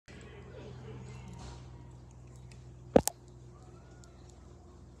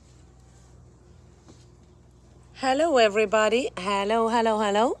Hello everybody, hello.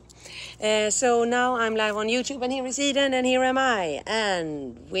 So now I'm live on YouTube and here is Eden and here am I.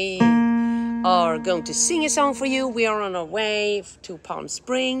 And we are going to sing a song for you. We are on our way to Palm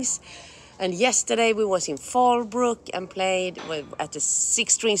Springs. And yesterday we was in Fallbrook and played at the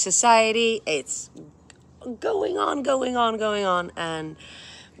Six String Society. It's going on. And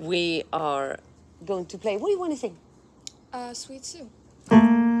we are going to play. What do you want to sing? Sweet Sue.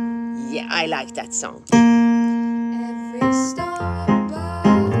 Yeah, I like that song. Every star above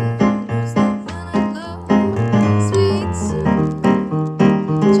knows the one I love. Sweet Sue,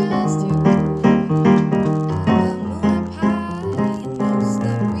 just you. And the moonlit pie knows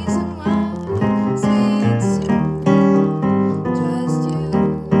the reason why. Sweet Sue, just you.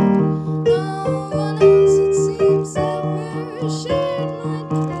 No one else, it seems, ever shared my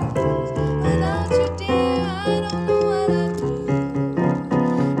dreams. Without you, dear, I don't know what I'd do.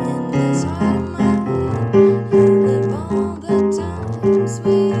 In this heart of mine, you live all the time,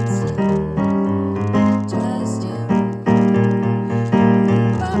 sweet Sue, just you.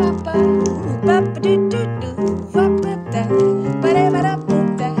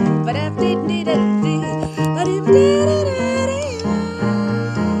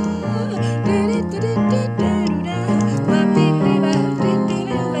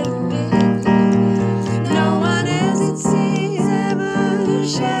 No one else, it seems, ever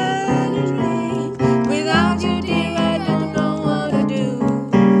shared a dream. Without you, dear, I don't know what to do.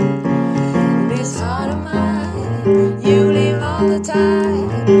 In this heart of mine, you live all the time,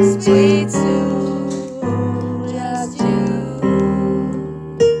 sweet Sue, just you.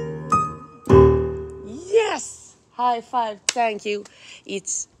 Yes! High five, thank you.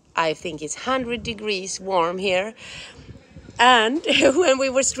 I think it's 100 degrees warm here. And when we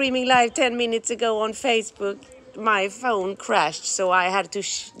were streaming live 10 minutes ago on Facebook, my phone crashed, so I had to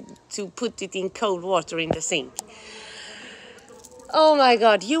put it in cold water in the sink. Oh my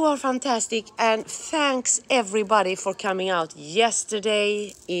God, you are fantastic, and thanks everybody for coming out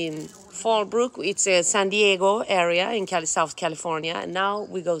yesterday in Fallbrook. It's a San Diego area in South California, and now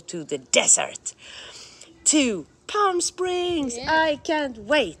we go to the desert, to Palm Springs. Yeah. I can't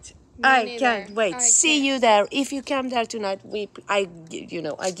wait. I can't wait. See you there. If you come there tonight, I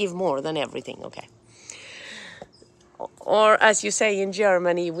give more than everything, okay? Or as you say in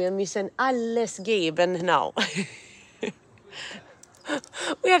Germany, wir müssen alles geben now.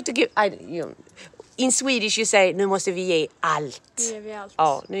 We have to give. In Swedish you say, nu måste vi ge allt. Nu ger vi allt.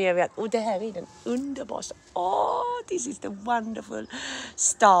 Ja, nu ger vi allt. Och det här är den underbara. This is the wonderful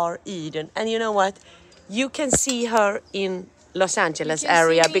star Eden. And you know what? You can see her in Los Angeles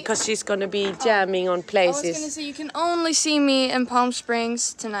area because she's going to be jamming on places. I was going to say, you can only see me in Palm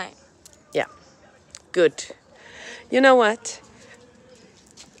Springs tonight. Yeah, good. You know what?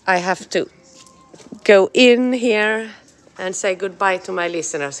 I have to go in here and say goodbye to my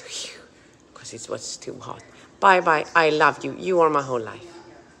listeners because it was too hot. Bye. I love you. You are my whole life.